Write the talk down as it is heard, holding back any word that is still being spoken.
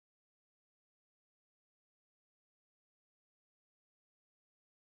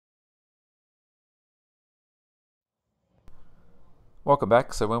Welcome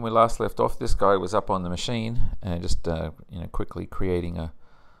back. So when we last left off, this guy was up on the machine and just quickly creating a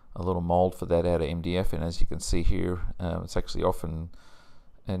little mold for that out of MDF. And as you can see here, it's actually off and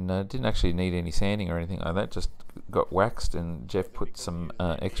didn't actually need any sanding or anything like that. Just got waxed, and Jeff put some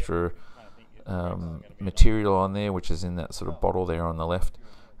extra material on there, which is in that sort of bottle there on the left,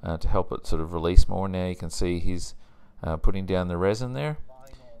 to help it sort of release more. Now you can see he's putting down the resin there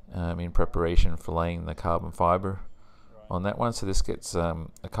in preparation for laying the carbon fiber on that one. So this gets a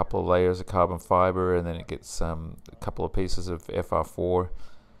couple of layers of carbon fiber, and then it gets a couple of pieces of FR4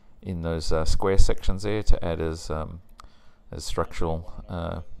 in those square sections there to add as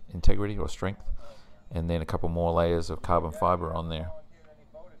structural integrity or strength, and then a couple more layers of carbon fiber on there.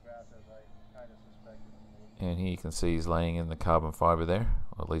 And here you can see he's laying in the carbon fiber there,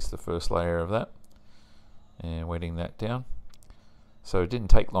 or at least the first layer of that, and wetting that down. So it didn't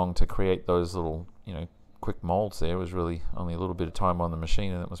take long to create those little quick molds there. It was really only a little bit of time on the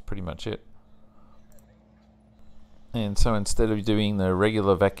machine, and that was pretty much it. And so instead of doing the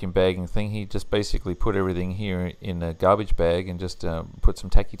regular vacuum bagging thing, he just basically put everything here in a garbage bag and just put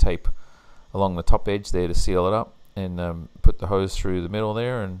some tacky tape along the top edge there to seal it up, and put the hose through the middle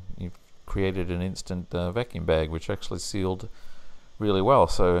there, and you've created an instant vacuum bag, which actually sealed really well.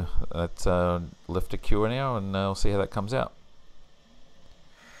 So that's left to cure now, and we'll see how that comes out.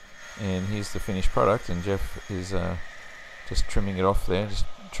 And here's the finished product, and Jeff is just trimming it off there, just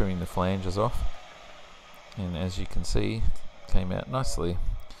trimming the flanges off, and as you can see, came out nicely.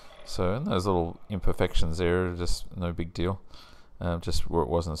 So, and those little imperfections there are just no big deal, just where it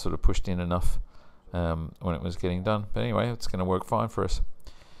wasn't sort of pushed in enough when it was getting done. But anyway, it's going to work fine for us.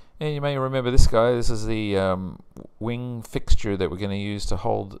 And you may remember this guy. This is the wing fixture that we're going to use to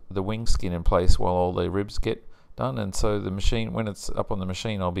hold the wing skin in place while all the ribs get done. And so the machine, when it's up on the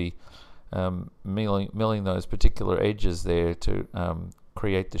machine, I'll be milling those particular edges there to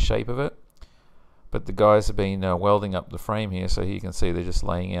create the shape of it. But the guys have been welding up the frame here, so here you can see they're just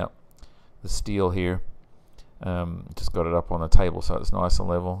laying out the steel here. Just got it up on the table so it's nice and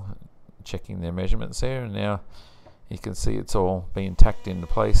level, checking their measurements there, and now you can see it's all been tacked into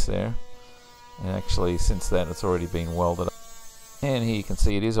place there. And actually, since that, it's already been welded up. And here you can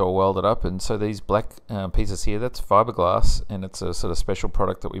see it is all welded up. And so these black pieces here, that's fiberglass, and it's a sort of special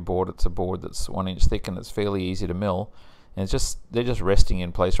product that we bought. It's a board that's 1 inch thick, and it's fairly easy to mill. And it's they're just resting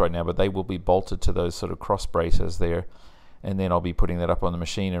in place right now, but they will be bolted to those sort of cross braces there. And then I'll be putting that up on the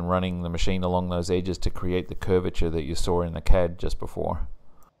machine and running the machine along those edges to create the curvature that you saw in the CAD just before.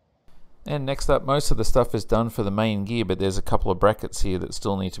 And next up, most of the stuff is done for the main gear, but there's a couple of brackets here that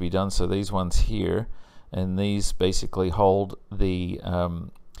still need to be done. So these ones here, and these basically hold the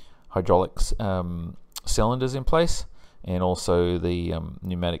hydraulics cylinders in place, and also the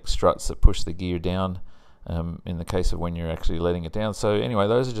pneumatic struts that push the gear down in the case of when you're actually letting it down. So anyway,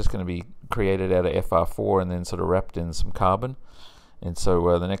 those are just going to be created out of FR4 and then sort of wrapped in some carbon. And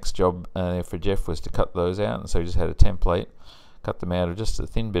so the next job for Jeff was to cut those out, and so he just had a template, cut them out of just a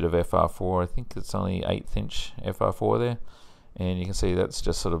thin bit of FR4. I think it's only 1/8 inch FR4 there, and you can see that's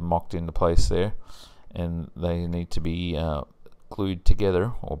just sort of mocked into place there, and they need to be glued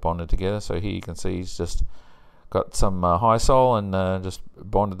together or bonded together. So here you can see he's just got some high sol and just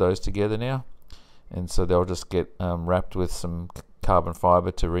bonded those together now, and so they'll just get wrapped with some carbon fiber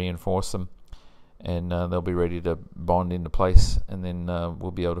to reinforce them, and they'll be ready to bond into place, and then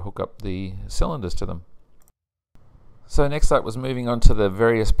we'll be able to hook up the cylinders to them. So next up was moving on to the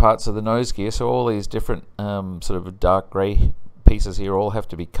various parts of the nose gear. So all these different sort of dark grey pieces here all have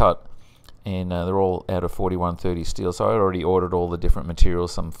to be cut, and they're all out of 4130 steel. So I already ordered all the different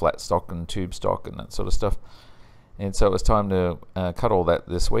materials, some flat stock and tube stock and that sort of stuff. And so it was time to cut all that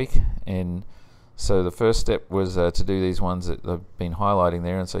this week. And so the first step was to do these ones that I've been highlighting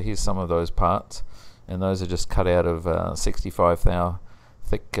there. And so here's some of those parts, and those are just cut out of 65 thou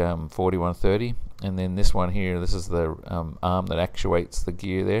thick 4130. And then this one here, this is the arm that actuates the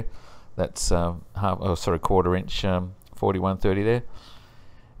gear there. That's quarter inch 4130 there.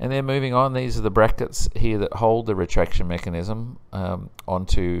 And then moving on, these are the brackets here that hold the retraction mechanism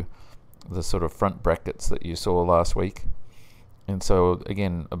onto the sort of front brackets that you saw last week. And so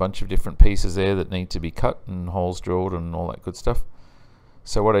again, a bunch of different pieces there that need to be cut and holes drilled and all that good stuff.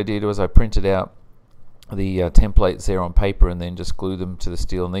 So what I did was I printed out the templates there on paper and then just glue them to the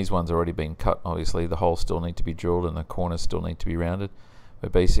steel, and these ones have already been cut. Obviously the holes still need to be drilled and the corners still need to be rounded,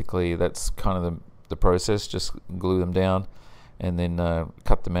 but basically that's kind of the process. Just glue them down and then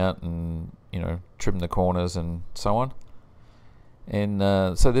cut them out and trim the corners and so on.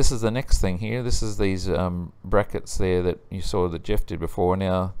 And so this is the next thing here. This is these brackets there that you saw that Jeff did before.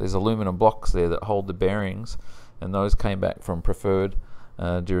 Now there's aluminum blocks there that hold the bearings and those came back from preferred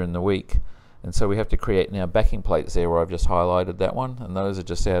during the week. And so we have to create now backing plates there where I've just highlighted that one, and those are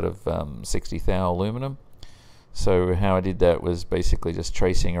just out of 60 thou aluminum. So how I did that was basically just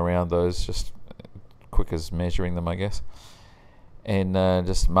tracing around those, just quick as measuring them, I guess, and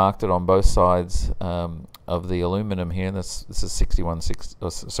just marked it on both sides of the aluminum here. And this is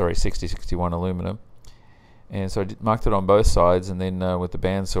 6061 aluminum, and so I marked it on both sides, and then with the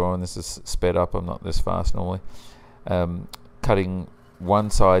bandsaw, and this is sped up, I'm not this fast normally, cutting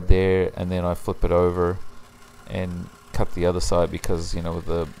one side there, and then I flip it over and cut the other side, because with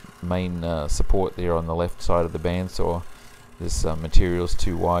the main support there on the left side of the bandsaw, this material's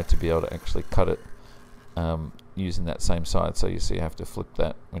too wide to be able to actually cut it using that same side. So you see you have to flip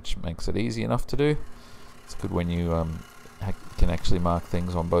that, which makes it easy enough to do. It's good when you can actually mark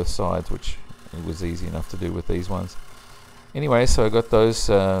things on both sides, which it was easy enough to do with these ones. Anyway, so I got those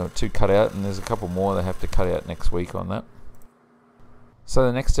two cut out, and there's a couple more that I have to cut out next week on that. So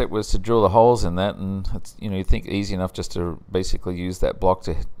the next step was to drill the holes in that, and it's, you think easy enough just to basically use that block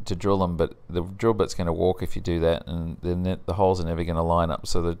to drill them, but the drill bit's going to walk if you do that, and then the holes are never going to line up.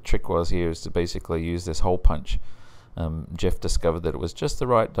 So the trick was here is to basically use this hole punch. Jeff discovered that it was just the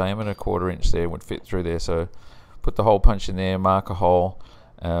right diameter, 1/4 inch there, would fit through there. So put the hole punch in there, mark a hole,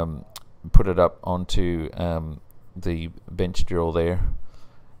 put it up onto the bench drill there,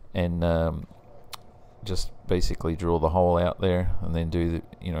 and just basically drill the hole out there, and then do the,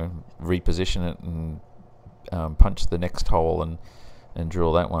 reposition it and punch the next hole and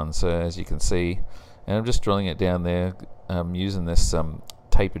drill that one. So as you can see, and I'm just drilling it down there using this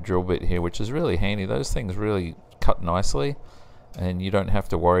tapered drill bit here, which is really handy. Those things really cut nicely, and you don't have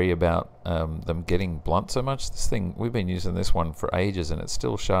to worry about them getting blunt so much. This thing, we've been using this one for ages, and it's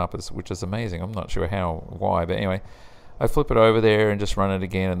still sharp, which is amazing. I'm not sure why, but anyway, I flip it over there and just run it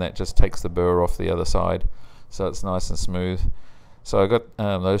again, and that just takes the burr off the other side, so it's nice and smooth. So I got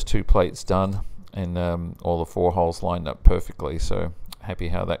those two plates done, and all the 4 holes lined up perfectly, so happy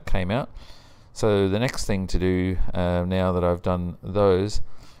how that came out. So the next thing to do now that I've done those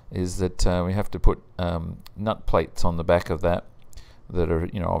is that we have to put nut plates on the back of that are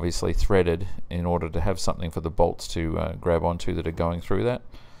obviously threaded, in order to have something for the bolts to grab onto that are going through that.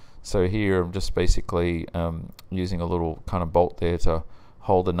 So here I'm just basically using a little kind of bolt there to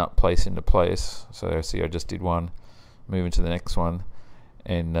hold the nut place into place. So see, I just did one, moving to the next one,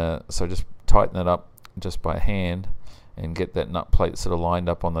 and so just tighten it up just by hand and get that nut plate sort of lined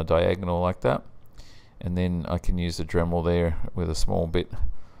up on the diagonal like that, and then I can use the Dremel there with a small bit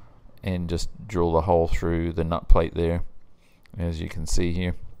and just drill the hole through the nut plate there, as you can see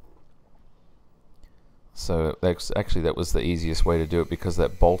here. So that was the easiest way to do it, because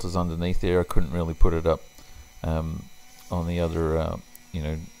that bolt is underneath there. I couldn't really put it up on the other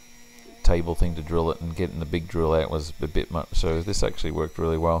table thing to drill it, and getting the big drill out was a bit much. So this actually worked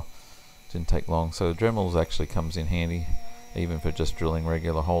really well, didn't take long. So Dremels actually comes in handy even for just drilling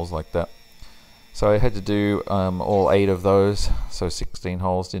regular holes like that. So I had to do all 8 of those, so 16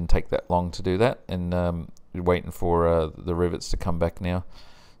 holes. Didn't take that long to do that, and we're waiting for the rivets to come back now,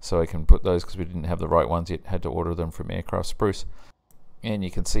 so I can put those, because we didn't have the right ones yet, had to order them from Aircraft Spruce. And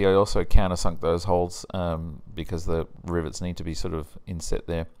you can see I also countersunk those holes because the rivets need to be sort of inset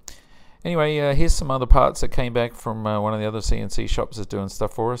there. Anyway, here's some other parts that came back from one of the other CNC shops that's doing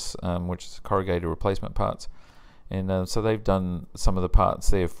stuff for us, which is corrugated replacement parts. And so they've done some of the parts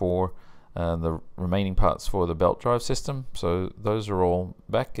there for the remaining parts for the belt drive system. So those are all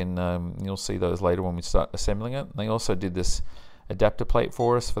back, and you'll see those later when we start assembling it. And they also did this adapter plate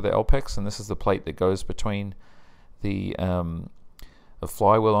for us for the LPEX, and this is the plate that goes between the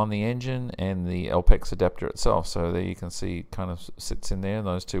flywheel on the engine and the LPEX adapter itself. So there you can see kind of sits in there, and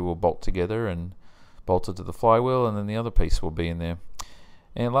those two will bolt together and bolted to the flywheel, and then the other piece will be in there.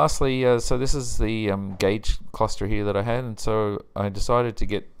 And lastly, so this is the gauge cluster here that I had, and so I decided to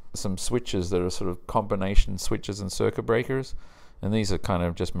get some switches that are sort of combination switches and circuit breakers, and these are kind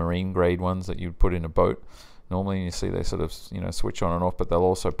of just marine grade ones that you'd put in a boat. Normally you see they sort of switch on and off, but they'll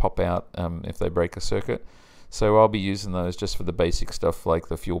also pop out if they break a circuit. So I'll be using those just for the basic stuff like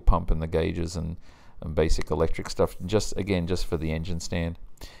the fuel pump and the gauges and basic electric stuff, just for the engine stand.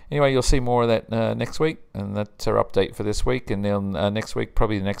 Anyway, you'll see more of that next week, and that's our update for this week. And then next week,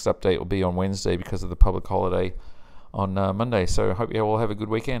 probably the next update will be on Wednesday because of the public holiday on Monday. So I hope you all have a good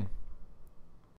weekend.